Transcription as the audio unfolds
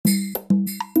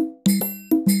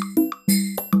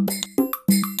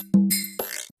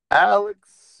Alex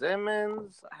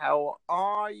Simmons, how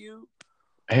are you?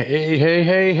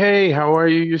 Hey, how are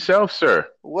you yourself, sir?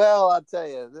 Well, I'll tell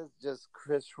you, this is just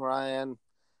Chris Ryan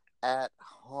at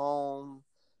home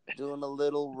doing a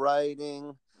little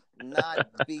writing, not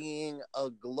being a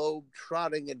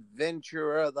globe-trotting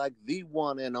adventurer like the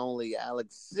one and only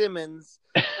Alex Simmons,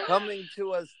 coming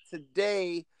to us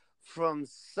today from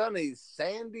sunny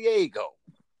San Diego.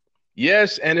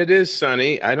 Yes, and it is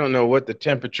sunny. I don't know what the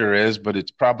temperature is, but it's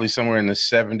probably somewhere in the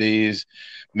 70s,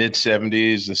 mid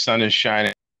 70s. The sun is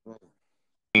shining,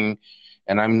 and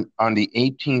I'm on the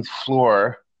 18th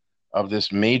floor of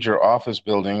this major office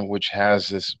building, which has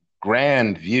this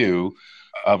grand view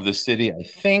of the city. I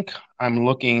think I'm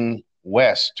looking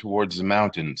west towards the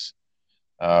mountains,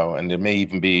 and there may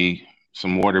even be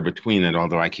some water between it,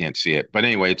 although I can't see it. But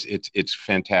anyway, it's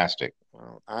fantastic.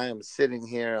 Well, I am sitting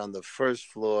here on the first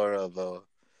floor of a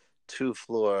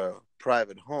two-floor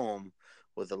private home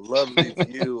with a lovely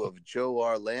view of Joe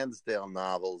R. Lansdale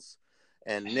novels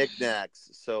and knickknacks.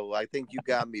 So I think you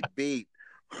got me beat.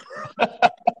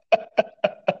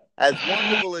 As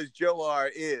wonderful as Joe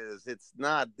R. is, it's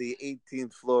not the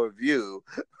 18th floor view.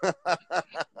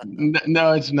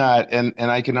 No, it's not. And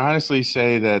I can honestly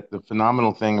say that the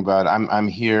phenomenal thing about I'm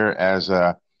here as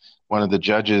one of the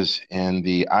judges in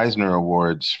the Eisner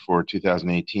Awards for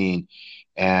 2018,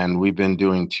 and we've been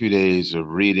doing 2 days of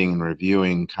reading and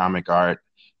reviewing comic art,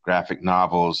 graphic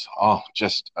novels,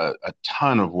 just a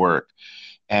ton of work.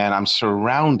 And I'm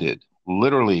surrounded,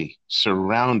 literally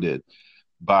surrounded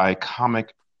by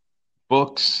comic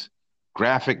books,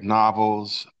 graphic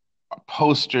novels,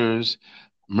 posters,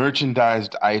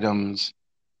 merchandised items,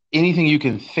 anything you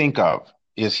can think of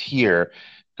is here,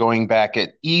 going back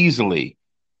at easily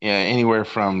anywhere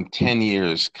from 10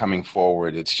 years coming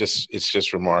forward. It's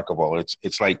just remarkable.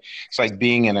 It's like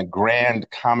being in a grand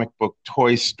comic book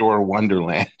toy store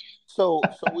wonderland. So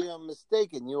we are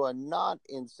mistaken. You are not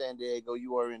in San Diego.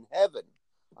 You are in heaven.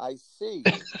 I see.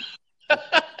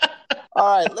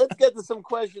 All right, let's get to some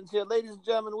questions here. Ladies and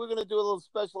gentlemen, we're going to do a little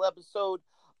special episode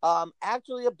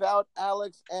actually about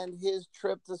Alex and his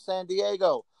trip to San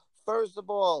Diego. First of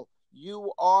all,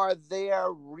 you are there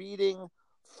reading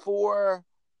for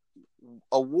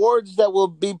awards that will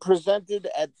be presented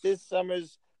at this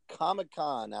summer's Comic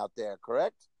Con out there,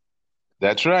 correct?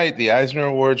 That's right, the Eisner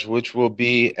Awards, which will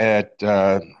be at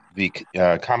the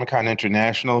Comic Con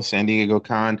International San Diego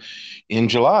Con in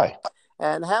July.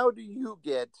 And how do you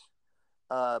get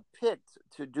picked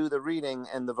to do the reading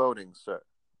and the voting, sir?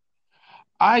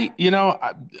 I, you know,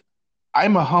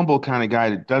 I'm a humble kind of guy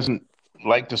that doesn't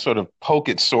like to sort of poke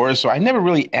at sores. So I never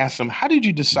really asked them, how did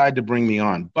you decide to bring me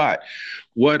on? But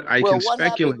what I Well, can what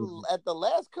speculate, happened at the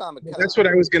last Comic that's what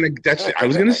Con? I was going to, I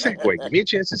was going to segue. Give me a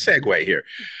chance to segue here.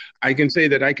 I can say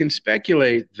that I can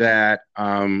speculate that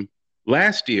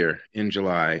last year in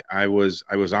July, I was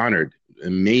honored,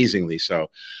 amazingly so.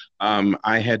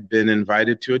 I had been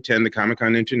invited to attend the Comic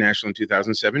Con International in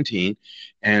 2017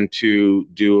 and to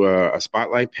do a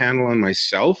spotlight panel on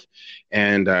myself.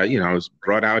 And, I was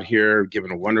brought out here,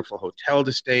 given a wonderful hotel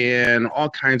to stay in, all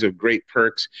kinds of great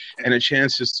perks, and a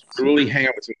chance to really hang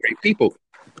out with some great people.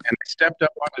 And I stepped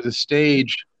up onto the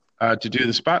stage to do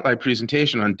the spotlight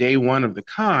presentation on day one of the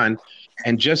con.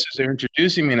 And just as they're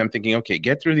introducing me, and I'm thinking, okay,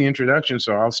 get through the introduction,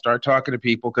 so I'll start talking to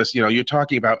people because you're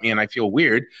talking about me, and I feel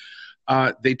weird.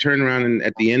 They turned around and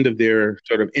at the end of their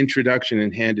sort of introduction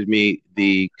and handed me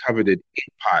the coveted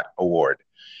Inkpot Award,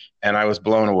 and I was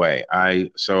blown away.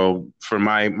 So for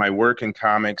my work in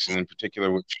comics and in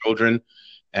particular with children,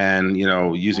 and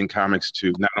using comics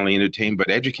to not only entertain but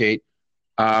educate,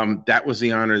 that was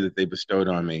the honor that they bestowed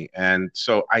on me. And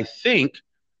so I think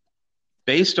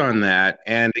based on that,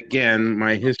 and again,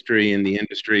 my history in the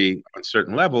industry on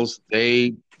certain levels,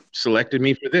 they selected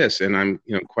me for this, and I'm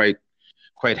quite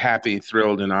happy,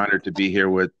 thrilled, and honored to be here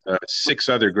with six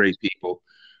other great people,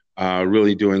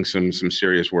 really doing some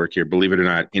serious work here. Believe it or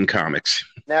not, in comics.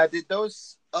 Now, did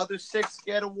those other six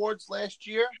get awards last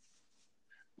year?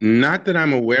 Not that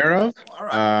I'm aware of. All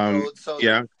right. Um, So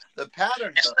yeah, the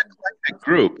pattern. it's an eclectic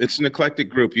group. It's an eclectic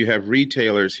group. You have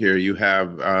retailers here. You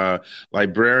have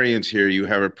librarians here. You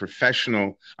have a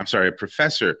professional. I'm sorry, a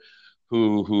professor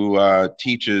who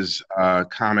teaches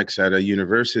comics at a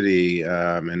university,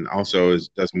 and also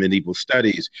does medieval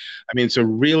studies. I mean, it's a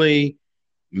really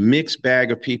mixed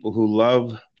bag of people who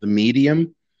love the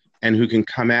medium and who can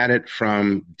come at it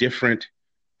from different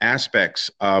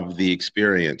aspects of the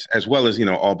experience, as well as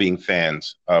all being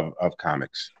fans of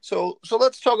comics. So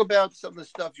let's talk about some of the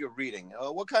stuff you're reading.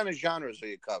 What kind of genres are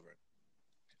you covering?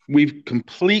 We've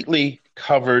completely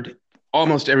covered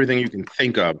almost everything you can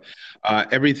think of.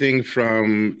 Everything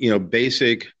from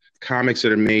basic comics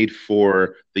that are made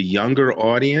for the younger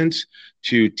audience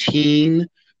to teen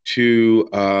to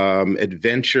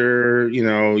adventure,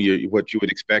 what you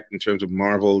would expect in terms of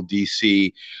Marvel,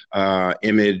 DC,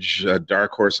 Image,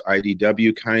 Dark Horse,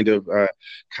 IDW kind of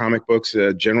comic books,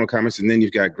 general comics. And then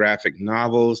you've got graphic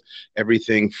novels,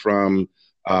 everything from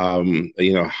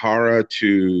horror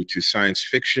to science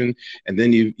fiction, and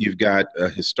then you've got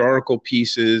historical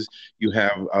pieces. You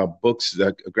have books,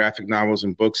 graphic novels,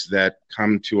 and books that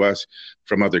come to us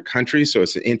from other countries. So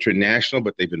it's international,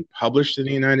 but they've been published in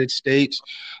the United States.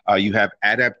 You have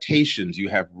adaptations. You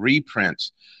have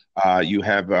reprints. You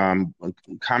have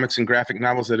comics and graphic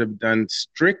novels that have done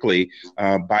strictly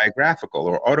biographical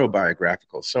or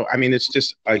autobiographical. So, I mean, it's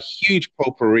just a huge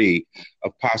potpourri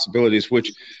of possibilities,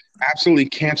 which absolutely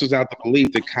cancels out the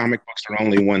belief that comic books are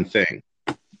only one thing.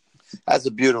 That's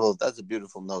a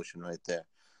beautiful notion right there.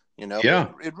 Yeah.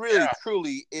 It really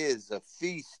truly is a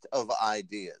feast of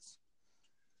ideas.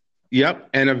 Yep.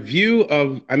 And a view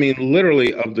of,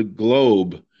 literally of the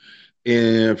globe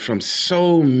from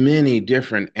so many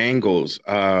different angles,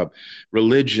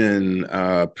 religion,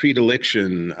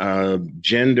 predilection,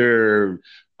 gender,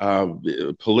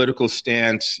 political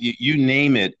stance, you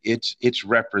name it, it's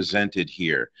represented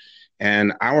here.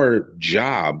 And our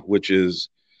job, which is,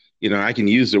 I can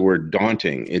use the word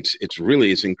daunting, it's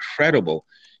incredible,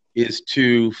 is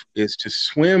to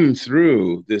swim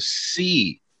through this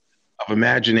sea of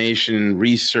imagination,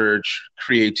 research,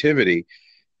 creativity,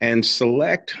 and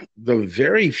select the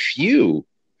very few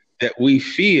that we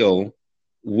feel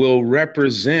will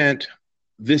represent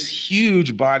this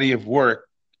huge body of work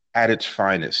at its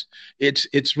finest. It's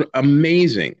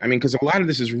amazing. Because a lot of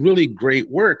this is really great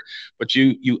work, but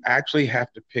you actually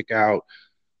have to pick out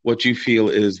what you feel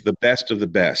is the best of the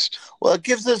best. Well, it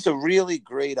gives us a really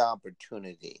great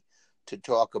opportunity to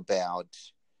talk about,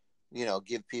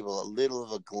 give people a little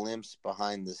of a glimpse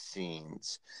behind the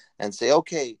scenes and say,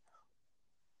 okay,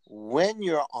 when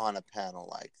you're on a panel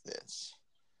like this,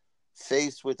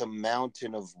 faced with a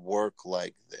mountain of work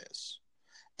like this,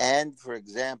 and, for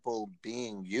example,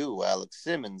 being you, Alex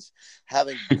Simmons,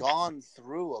 having gone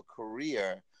through a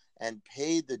career and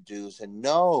paid the dues and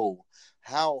know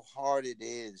how hard it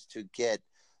is to get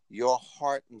your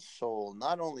heart and soul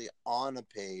not only on a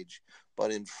page,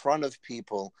 but in front of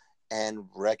people and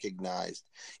recognized.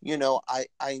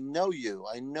 I know you.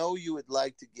 I know you would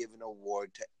like to give an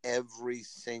award to every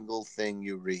single thing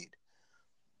you read.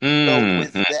 So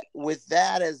with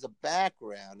that as a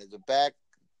background, as a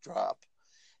backdrop,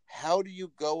 how do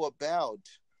you go about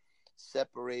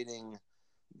separating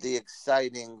the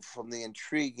exciting from the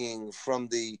intriguing, from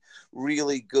the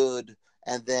really good,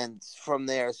 and then from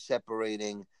there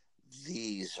separating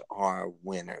these are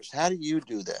winners? How do you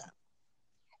do that?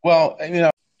 Well,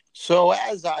 So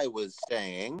as I was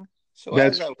saying,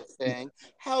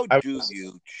 how do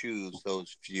you choose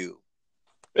those few?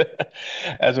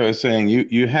 As I was saying,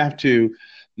 you have to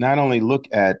not only look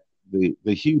at the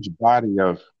huge body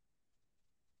of.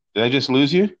 Did I just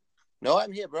lose you? No,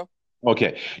 I'm here, bro.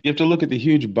 Okay. You have to look at the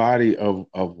huge body of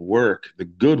work, the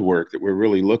good work that we're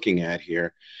really looking at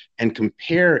here, and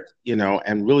compare,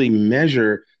 and really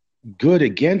measure good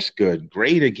against good,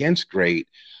 great against great.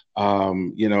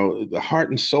 The heart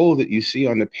and soul that you see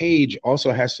on the page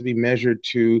also has to be measured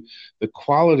to the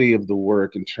quality of the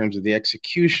work in terms of the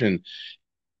execution.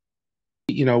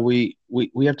 We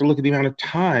have to look at the amount of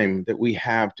time that we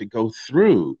have to go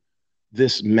through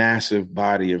this massive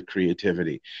body of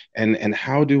creativity, and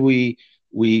how do we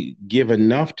give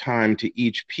enough time to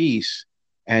each piece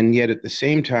and yet at the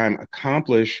same time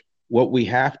accomplish what we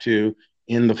have to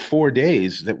in the 4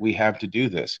 days that we have to do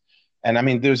this. And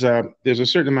there's a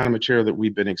certain amount of material that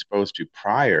we've been exposed to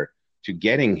prior to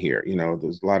getting here.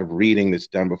 There's a lot of reading that's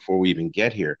done before we even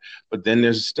get here, but then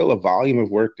there's still a volume of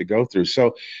work to go through.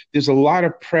 So there's a lot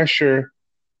of pressure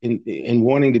in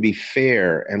wanting to be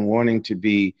fair and wanting to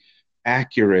be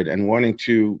accurate and wanting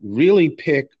to really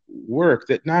pick work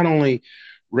that not only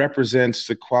represents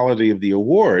the quality of the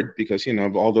award, because,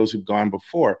 of all those who've gone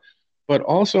before, but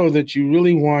also that you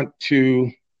really want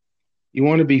to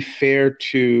be fair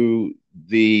to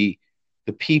the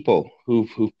people who've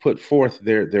put forth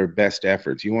their best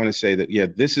efforts. You want to say that, yeah,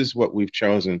 this is what we've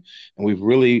chosen, and we've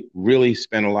really, really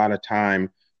spent a lot of time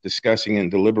discussing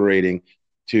and deliberating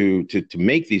to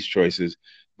make these choices,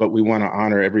 but we want to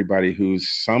honor everybody who's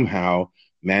somehow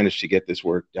managed to get this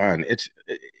work done.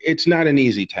 It's not an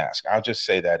easy task. I'll just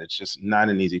say that. It's just not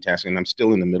an easy task, and I'm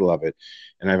still in the middle of it.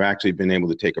 And I've actually been able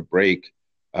to take a break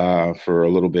for a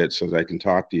little bit so that I can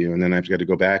talk to you, and then I've got to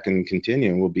go back and continue,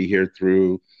 and we'll be here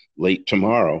through late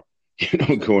tomorrow,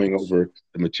 going over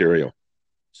the material.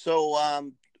 So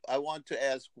I want to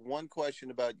ask one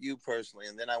question about you personally,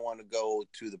 and then I want to go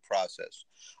to the process.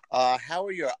 How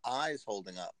are your eyes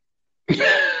holding up?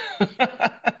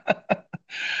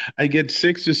 I get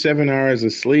 6 to 7 hours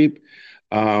of sleep.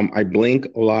 I blink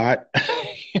a lot.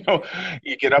 You know,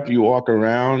 you get up, you walk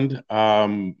around.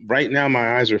 Right now,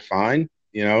 my eyes are fine.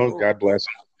 You know, Oh, God bless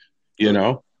them. You good.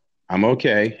 know, I'm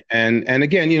okay. And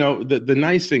again, you know, the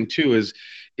nice thing too is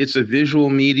it's a visual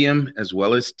medium as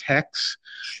well as text.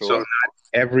 So Sure. not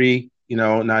every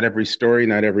story,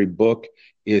 not every book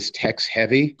is text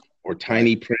heavy or Right.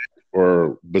 tiny print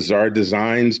or bizarre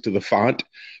designs to the font.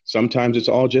 Sometimes it's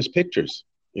all just pictures,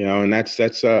 you know, and that's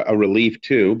a relief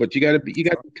too. But you got to be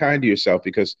kind to yourself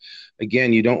because,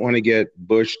 again, you don't want to get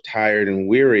bush tired and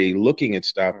weary looking at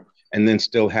stuff Sure. and then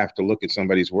still have to look at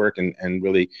somebody's work and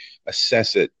really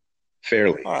assess it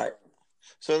fairly. All right.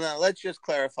 So now let's just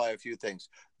clarify a few things.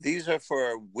 These are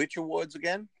for which awards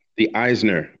again? The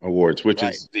Eisner Awards, which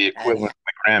Right. is the And equivalent of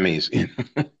the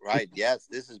Grammys. right, yes,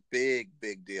 this is big,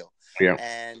 big deal. Yeah.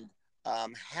 And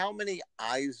how many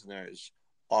Eisners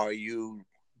are you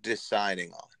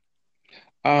deciding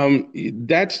on?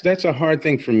 That's a hard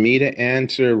thing for me to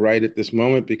answer right at this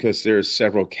moment because there's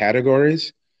several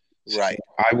categories. So Right.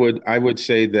 I would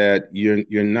say that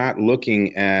you're not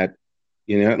looking at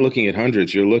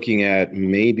hundreds. You're looking at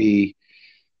maybe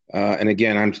and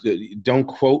again, don't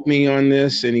quote me on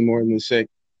this any more than to say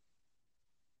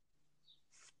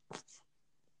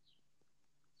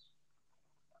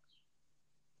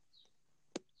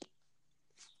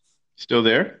still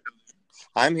there.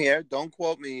 I'm here. Don't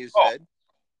quote me, you Oh, said.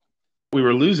 we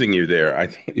were losing you there. I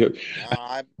think. No,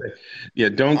 Yeah,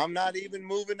 don't. I'm not even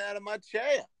moving out of my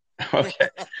chair. Okay.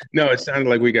 No, it sounded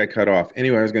like we got cut off.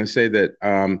 Anyway, I was going to say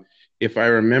that if I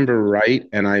remember right,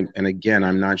 and again,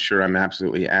 I'm not sure I'm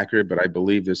absolutely accurate, but I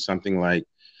believe there's something like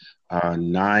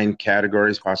 9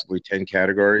 categories, possibly 10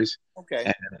 categories, Okay.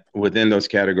 and within those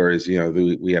categories, you know,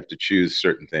 we have to choose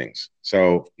certain things.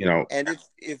 So, you know, And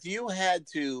if you had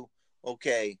to,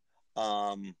 okay,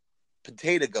 um,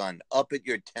 potato gun up at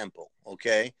your temple,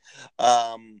 okay,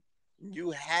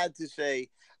 you had to say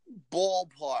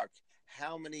ballpark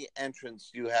how many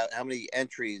entrants you have, how many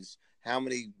entries, how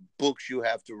many books you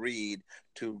have to read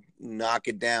to knock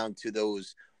it down to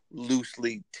those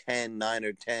loosely 10, 9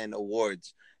 or 10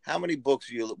 awards. How many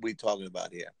books are we talking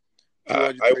about here?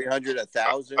 uh, 200, I 300, a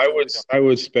thousand? I What are would we talking? I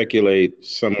would speculate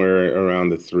somewhere around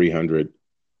the 300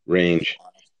 range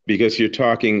because you're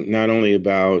talking not only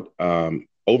about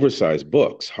oversized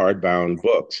books, hardbound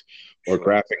books, or Sure.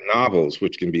 graphic novels,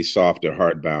 which can be soft or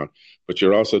hardbound, but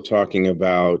you're also talking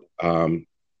about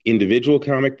individual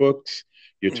comic books.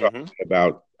 You're talking Mm-hmm.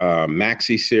 about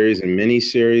maxi series and mini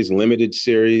series, limited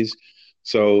series.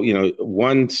 So, you know,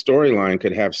 one storyline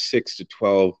could have 6 to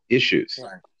 12 issues.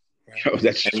 Right. Right. You know,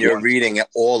 that's And just you're one. reading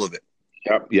all of it.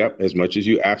 Yep, yep, as much as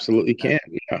you absolutely That,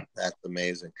 can. Yeah. that's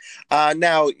amazing.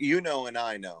 Now, you know, and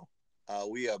I know,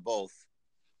 we are both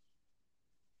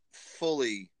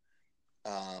fully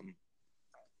um,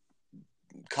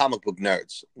 comic book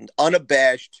nerds,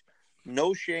 unabashed,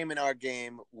 no shame in our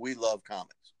game. We love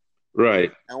comics.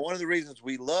 Right. And one of the reasons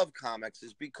we love comics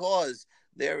is because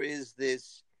there is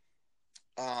this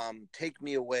take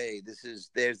me away.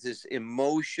 There's this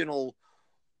emotional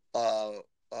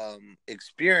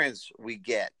experience we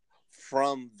get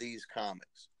from these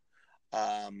comics.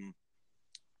 Um,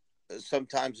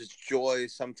 Sometimes it's joy,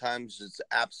 sometimes it's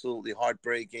absolutely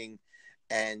heartbreaking,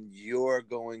 and you're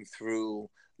going through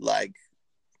like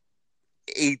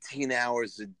 18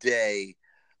 hours a day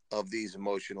of these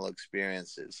emotional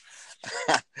experiences.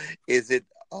 Is it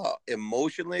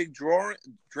emotionally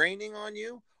draining on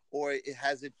you, or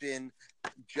has it been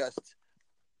just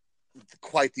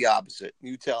quite the opposite?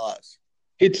 You tell us.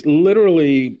 It's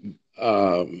literally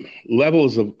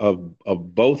levels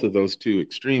of both of those two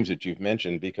extremes that you've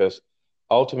mentioned, because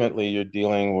ultimately you're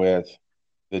dealing with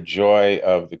the joy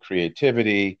of the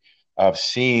creativity of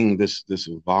seeing this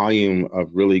volume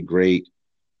of really great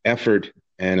effort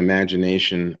and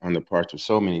imagination on the parts of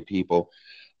so many people.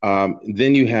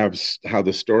 Then you have how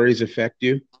the stories affect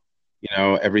you. You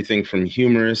know, everything from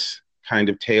humorous kind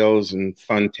of tales and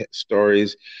fun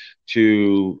stories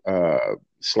to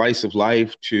slice of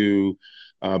life to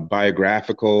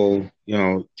biographical, you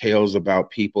know, tales about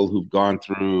people who've gone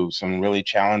through some really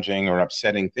challenging or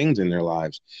upsetting things in their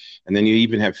lives. And then you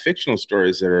even have fictional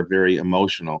stories that are very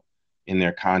emotional in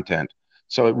their content.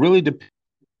 So it really depends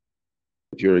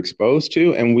what you're exposed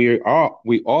to, and we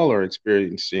all are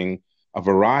experiencing a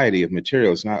variety of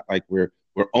material. It's not like we're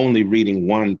only reading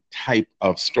one type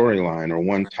of storyline or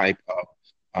one type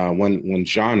of one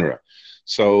genre.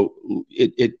 So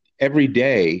it every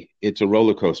day it's a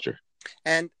roller coaster.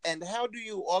 And how do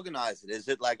you organize it? Is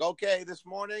it like, okay, this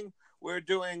morning we're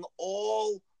doing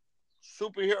all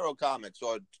superhero comics,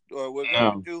 or we're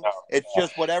going to do, it's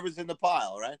just whatever's in the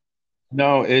pile, right?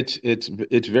 No, it's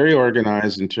very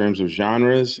organized in terms of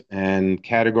genres and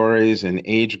categories and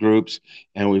age groups,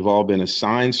 and we've all been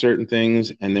assigned certain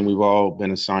things, and then we've all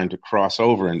been assigned to cross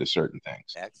over into certain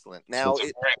things. Excellent. So Now, it's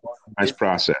a very organized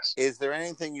process. is there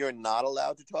anything you're not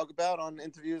allowed to talk about on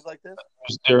interviews like this?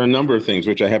 There are a number of things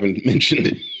which I haven't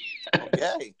mentioned.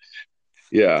 Okay.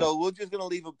 Yeah. So we're just going to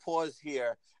leave a pause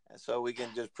here so we can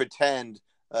just pretend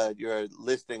you're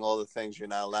listing all the things you're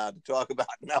not allowed to talk about.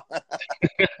 No.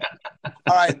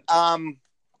 All right. I'm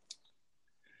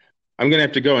going to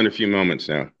have to go in a few moments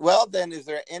now. Well, then, is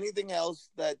there anything else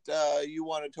that you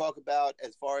want to talk about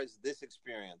as far as this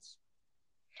experience?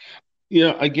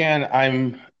 Again,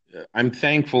 I'm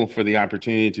thankful for the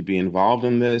opportunity to be involved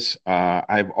in this.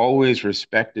 I've always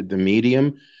respected the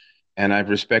medium, and I've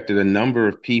respected a number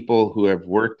of people who have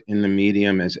worked in the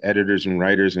medium as editors and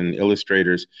writers and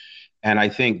illustrators. And I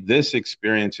think this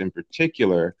experience in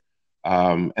particular,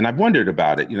 and I've wondered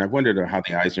about it. I've wondered how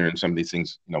the Eisner and some of these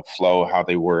things, flow, how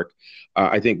they work.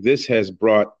 I think this has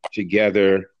brought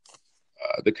together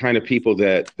the kind of people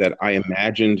that I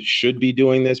imagined should be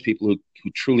doing this, people who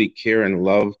truly care and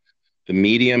love the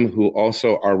medium, who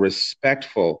also are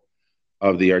respectful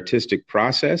of the artistic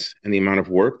process and the amount of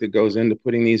work that goes into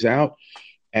putting these out.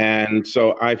 And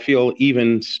so I feel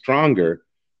even stronger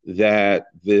that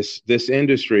this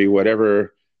industry,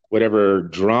 whatever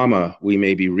drama we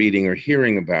may be reading or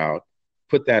hearing about,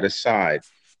 put that aside.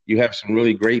 You have some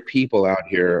really great people out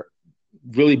here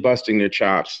really busting their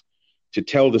chops to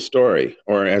tell the story,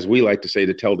 or as we like to say,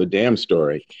 to tell the damn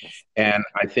story. And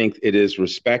I think it is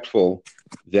respectful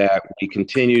that we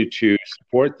continue to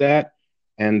support that,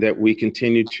 and that we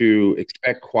continue to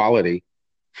expect quality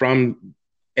from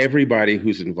everybody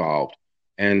who's involved,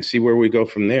 and see where we go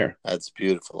from there. That's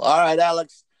beautiful. All right,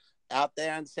 Alex, out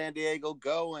there in San Diego,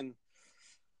 go and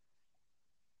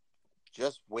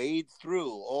just wade through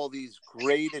all these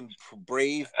great and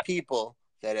brave people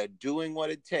that are doing what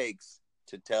it takes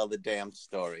to tell the damn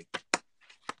story.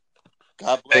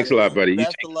 God bless. Thanks a lot, buddy.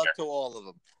 Best of luck to all of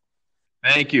them.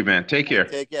 Thank you, man. Take care.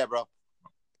 Take care, bro.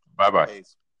 Bye-bye.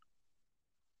 Peace.